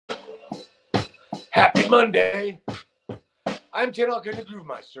Happy Monday. I'm Ted Alkin, the Groove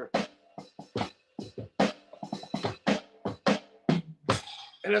Meister.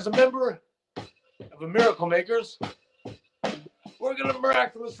 And as a member of the Miracle Makers, we're going to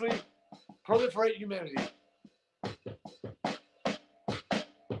miraculously proliferate humanity.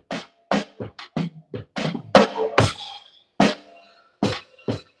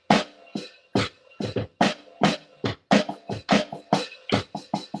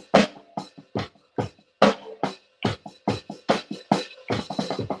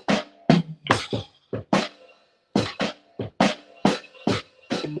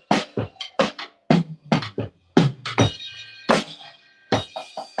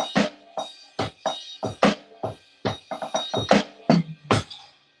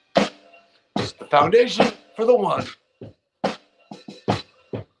 Foundation for the one.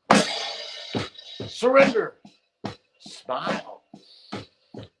 Surrender. Smile.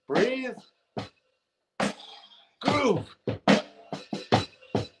 Breathe. Groove.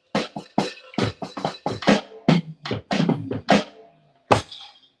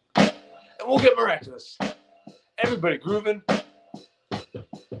 And we'll get miraculous. Everybody grooving.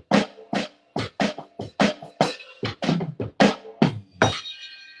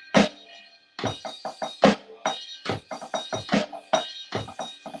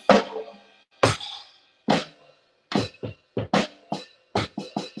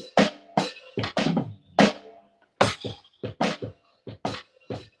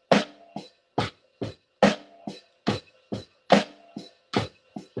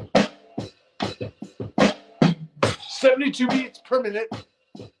 "72 beats per minute.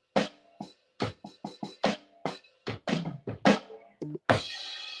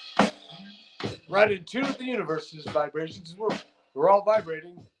 Right in tune with the universe's vibrations. We're all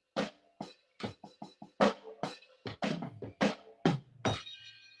vibrating.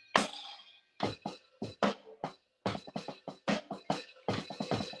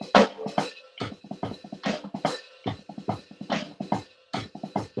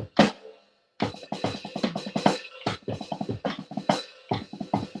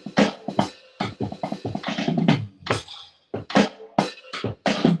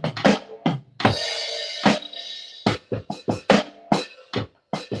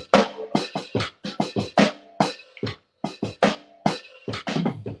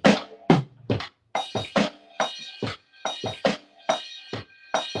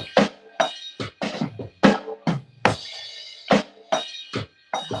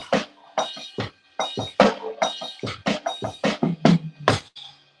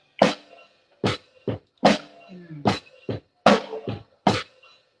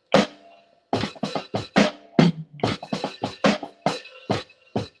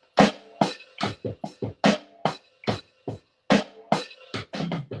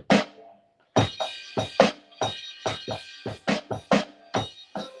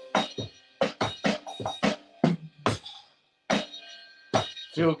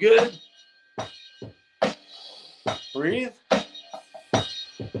 Feel good. Breathe.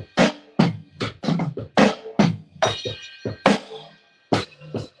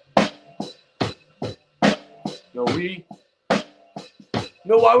 We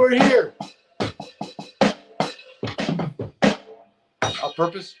know why we're here. Our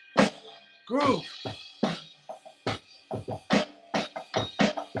purpose, groove.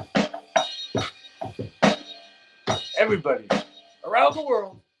 Everybody around the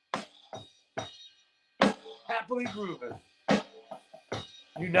world happily grooving,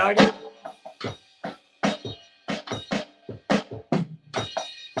 united.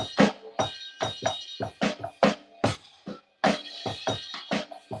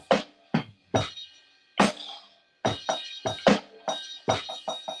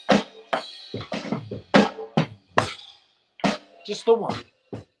 Just the one.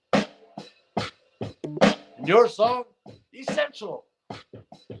 And your song, Essential.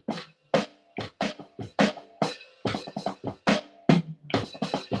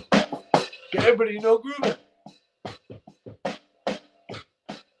 Get everybody to know grooving.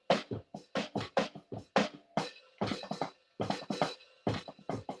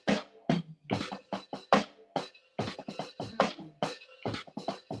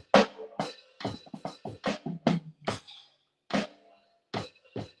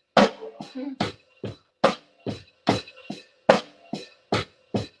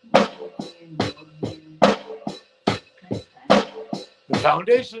 The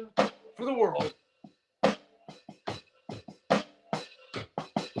foundation for the world.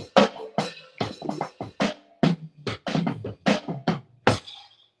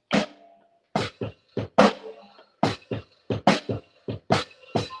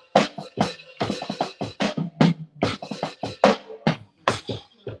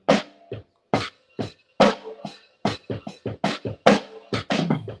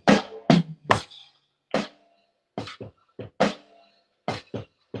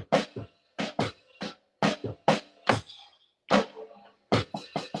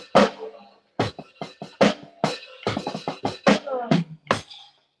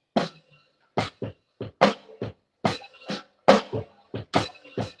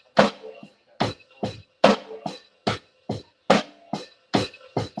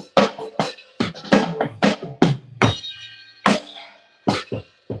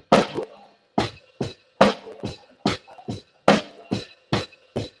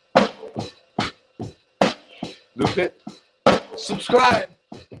 Loop it. Subscribe.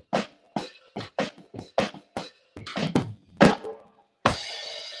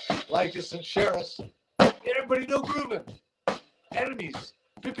 Like us and share us. Get everybody know grooving. Enemies.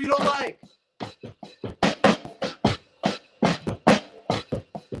 People you don't like.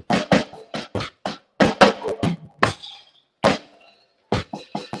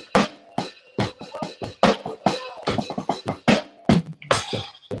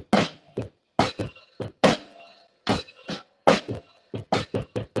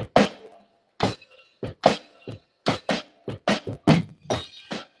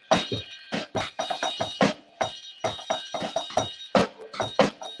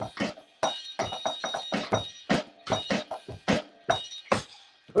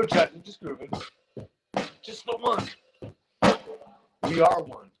 No judging, just grooving. Just the one. We are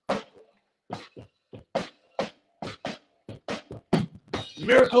one.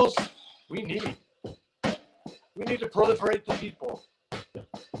 Miracles we need. We need to proliferate the people.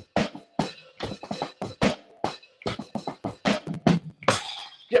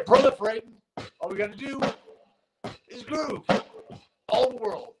 Get proliferating. All we got to do is groove. All the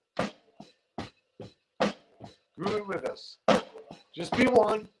world. Grooving with us. Just be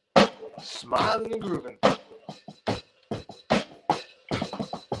one, smiling and grooving.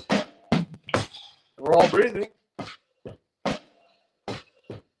 We're all breathing.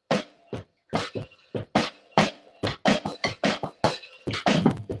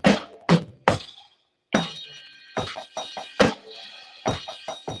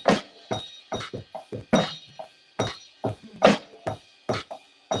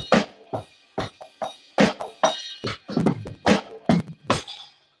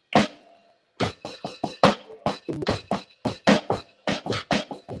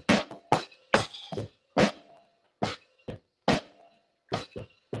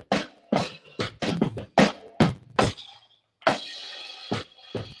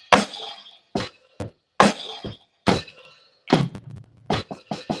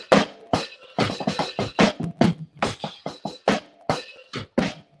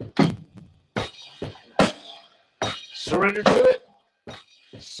 Surrender to it.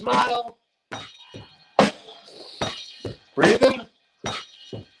 Smile. Breathing.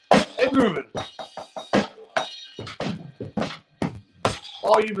 And grooving.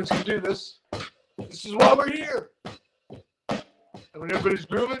 All humans can do this. This is why we're here. And when everybody's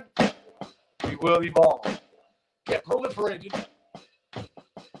grooving, we will evolve. Get proliferated.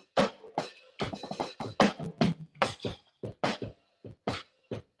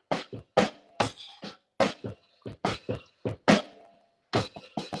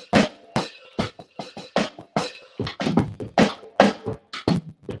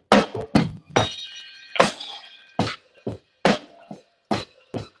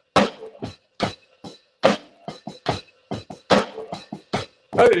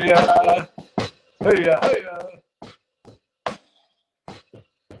 Hey-ya, hey-ya, hey-ya.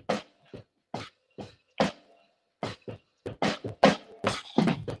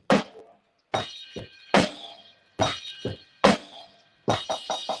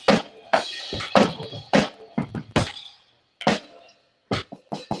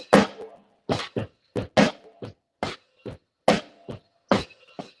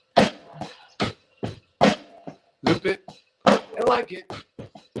 Loop it and like it.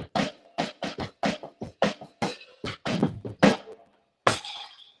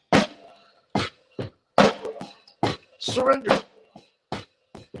 Surrender.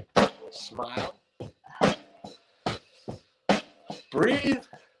 Smile. Breathe.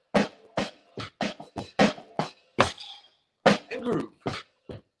 And groove.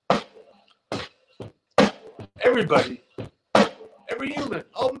 Everybody, every human,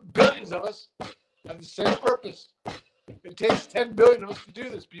 all the billions of us have the same purpose. It takes 10 billion of us to do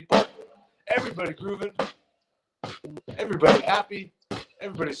this, people. Everybody grooving. Everybody happy.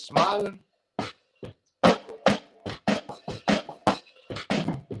 Everybody smiling.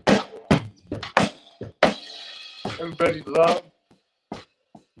 Everybody love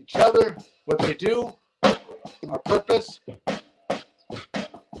each other, what they do, our purpose.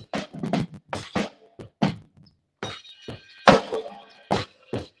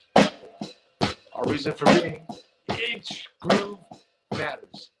 Our reason for being. Each groove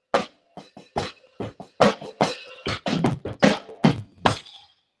matters.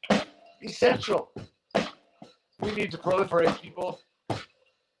 Essential. We need to proliferate, people.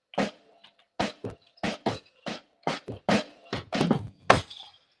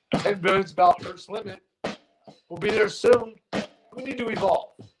 $10 billion is about Earth's limit. We'll be there soon. We need to evolve.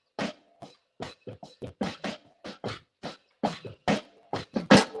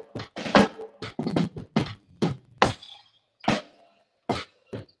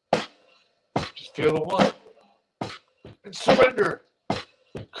 Scale of 1. And surrender.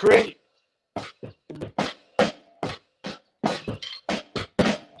 Create.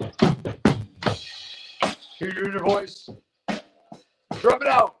 Hear your inner voice. Drum it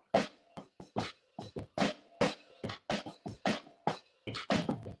out.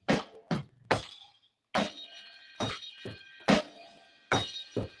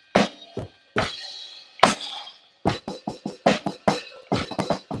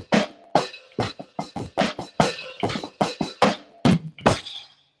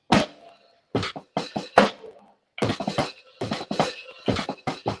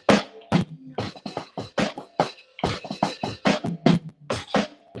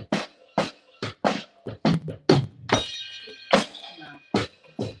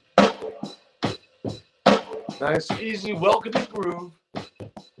 Nice, easy, welcoming groove.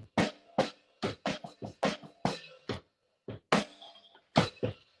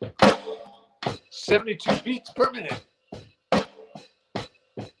 "72 beats per minute.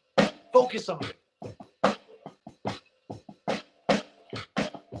 Focus on it.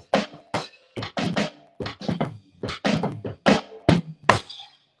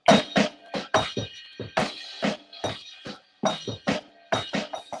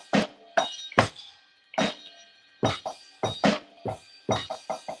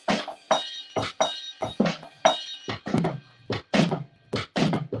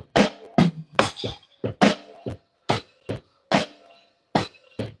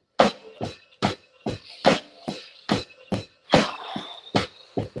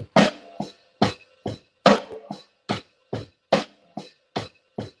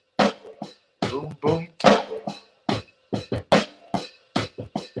 Boom, boom.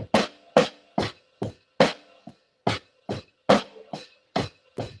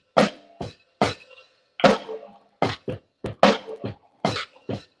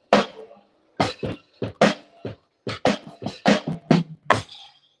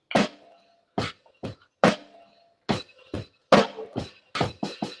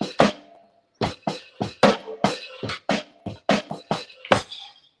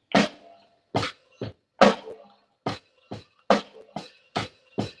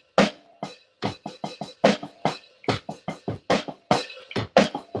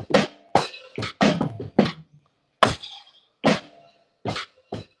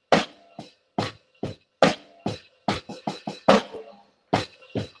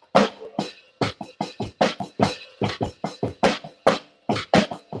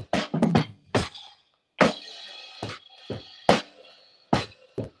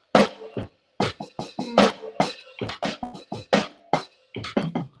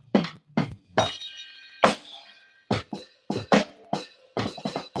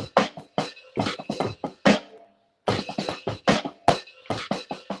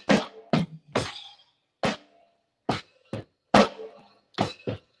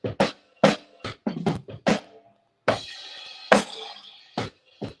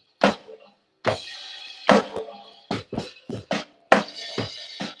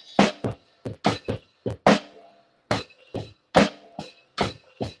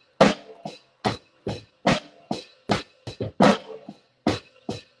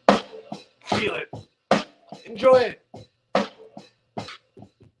 Feel it. Enjoy it.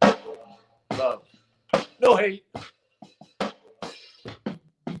 Love. No hate.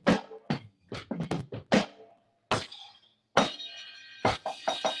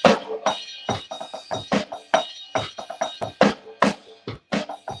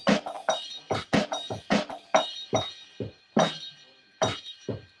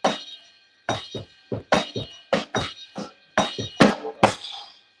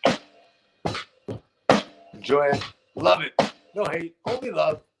 Enjoy it. Love it. No hate. Only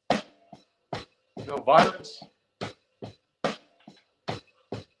love. No violence.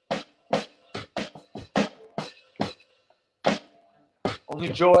 Only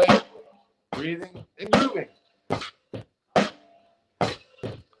joy, breathing, and grooving.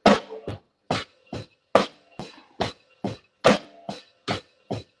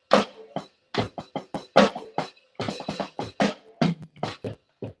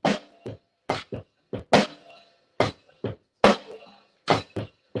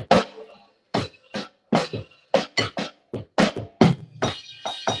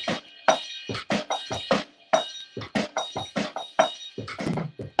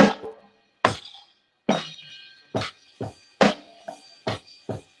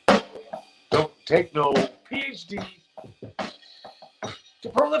 Take no PhD to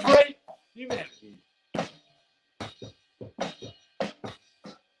proliferate humanity.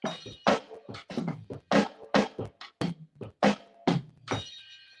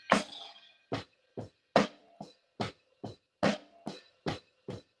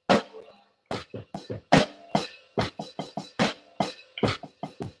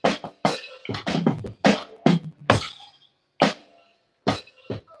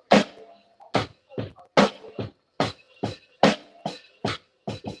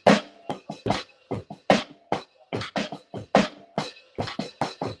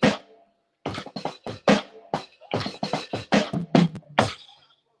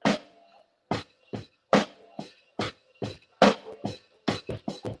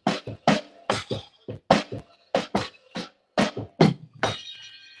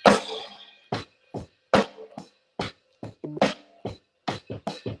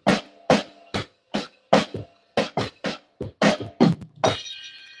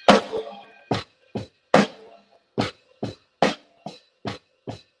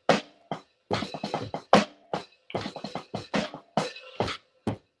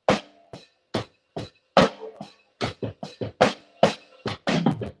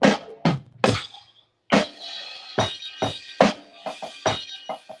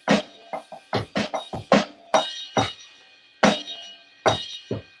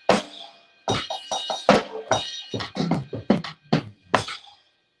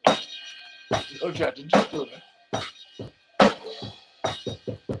 judging, just doing it.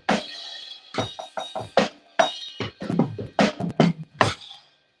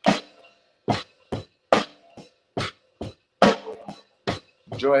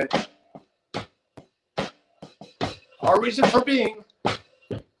 Enjoy it. Our reason for being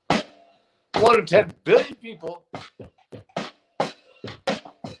 1 in 10 billion people.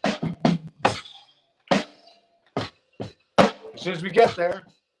 As soon as we get there,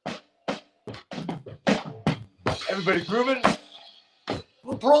 everybody grooving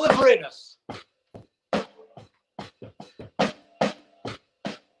will proliferate us.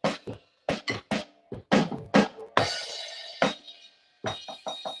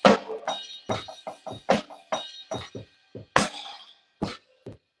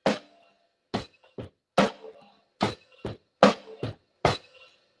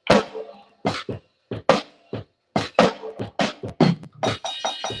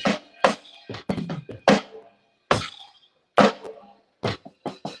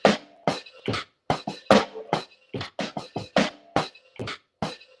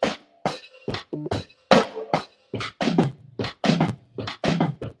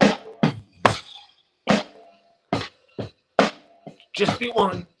 Just be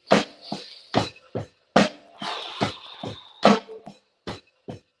one.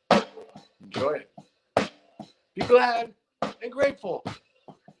 Enjoy it. Be glad and grateful.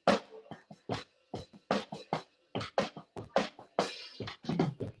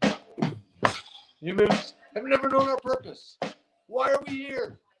 Humans have never known our purpose. Why are we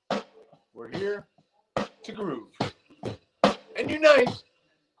here? We're here to groove and unite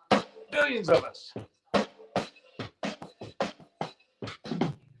billions of us.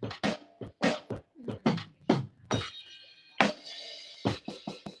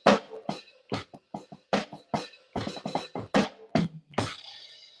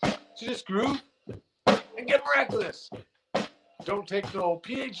 So just groove and get miraculous. Don't take no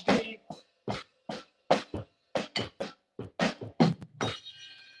PhD.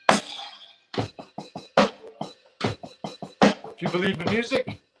 If you believe in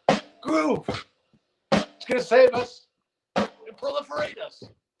music, groove. It's going to save us and proliferate us.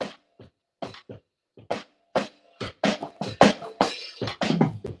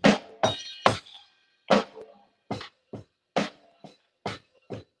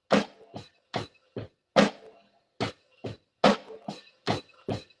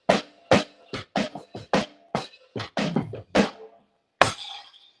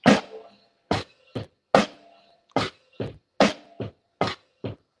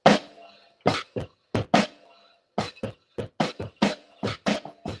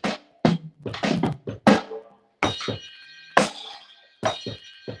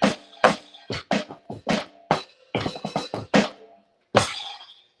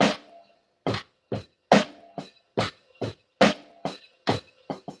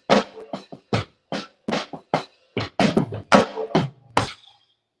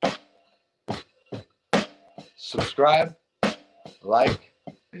 Subscribe, like,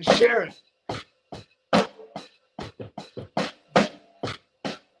 and share it.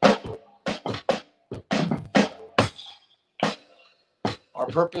 Our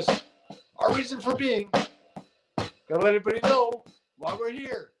purpose, our reason for being. Gotta let everybody know why we're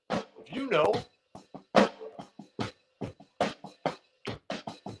here. If you know,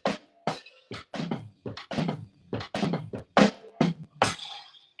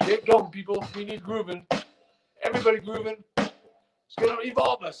 get going, people. We need grooving. Everybody grooving. It's going to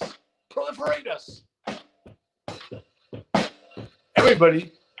evolve us, proliferate us.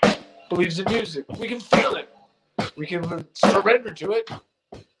 Everybody believes in music. We can feel it. We can surrender to it.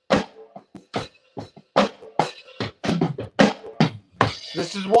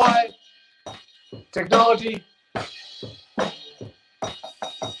 This is why technology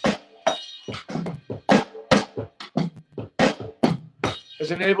has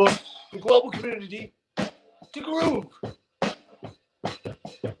enabled the global community to groove.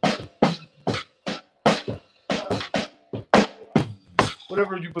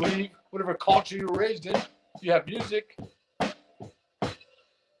 Whatever you believe, whatever culture you were raised in, you have music.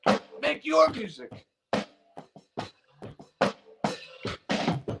 Make your music.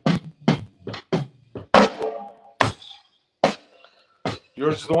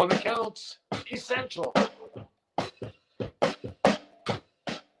 Yours is the one that counts. Essential.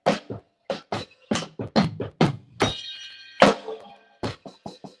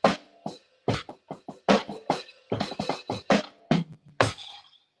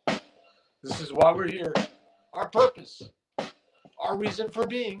 This is why we're here. Our purpose. Our reason for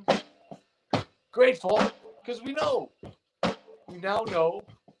being. Grateful because we know. We now know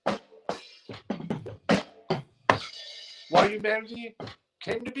why humanity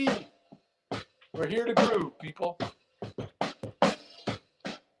came to be. We're here to groove, people.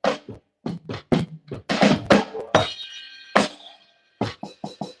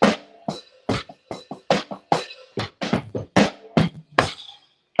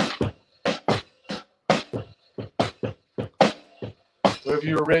 Whatever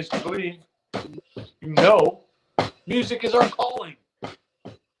you were raised to believe, you know music is our calling.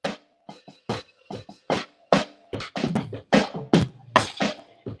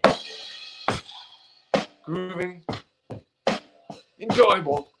 Grooving,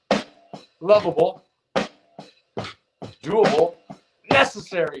 enjoyable, lovable, doable,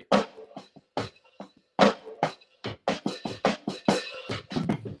 necessary.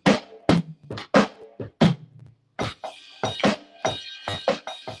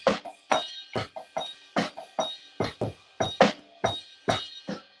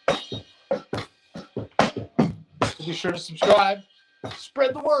 So be sure to subscribe,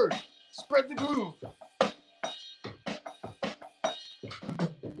 spread the word, spread the groove.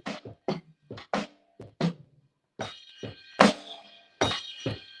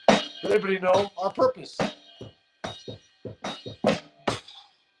 Let everybody know our purpose,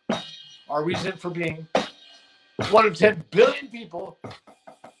 our reason for being, one of 10 billion people.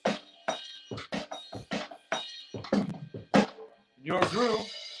 Your groove,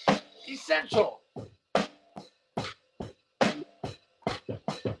 essential.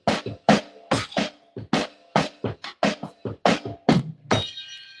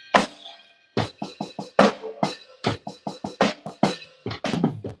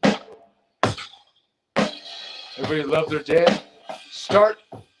 Everybody love their day. Start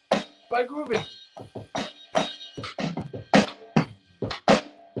by grooving.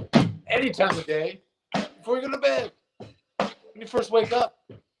 Any time of day, before you go to bed, when you first wake up.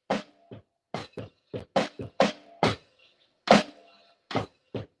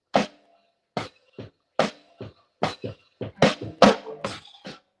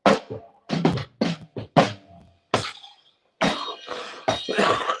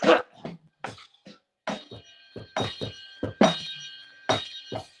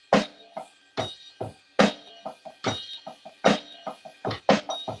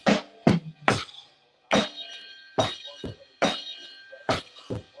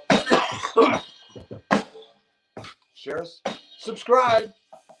 Share us, subscribe.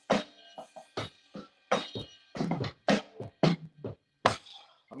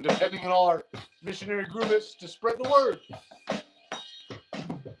 I'm depending on all our missionary groovists to spread the word.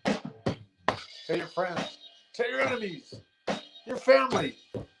 Tell your friends, tell your enemies, your family,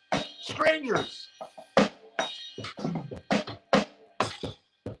 strangers.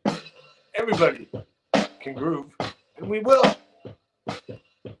 Everybody can groove, and we will.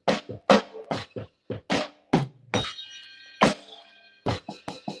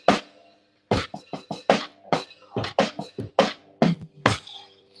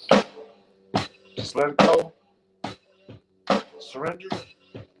 Just let it go. Surrender.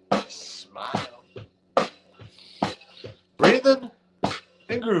 Smile. Breathing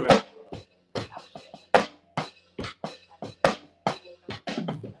and grooving.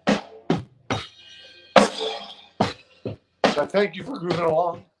 So thank you for grooving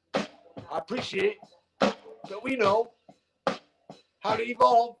along. I appreciate that we know how to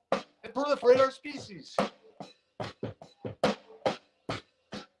evolve and proliferate our species.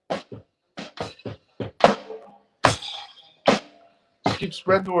 Keep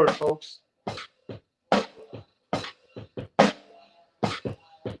spreading the word, folks.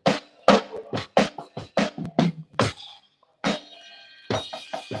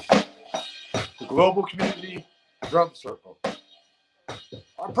 The Global Community Drum Circle.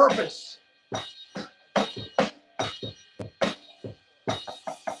 Our purpose.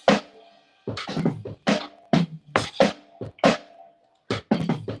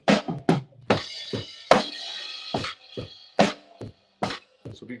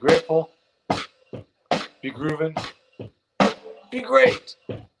 So be grateful, be grooving, be great.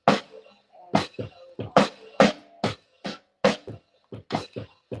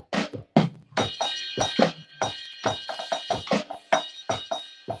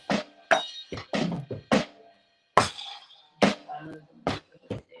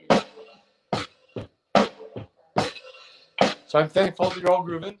 So I'm thankful that you're all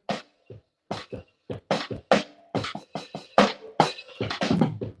grooving.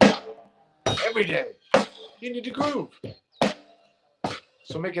 Every day, you need to groove.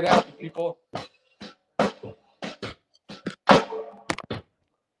 So make it happen, people.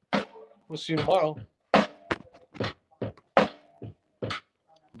 We'll see you tomorrow.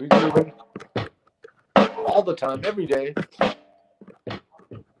 Be grooving all all the time, every day.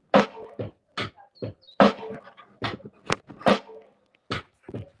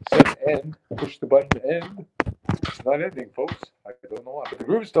 Said end. Push the button to end. It's not ending, folks. I don't know why. But the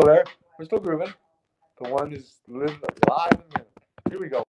groove's still there. We're still grooving. The one is live live. Here we go.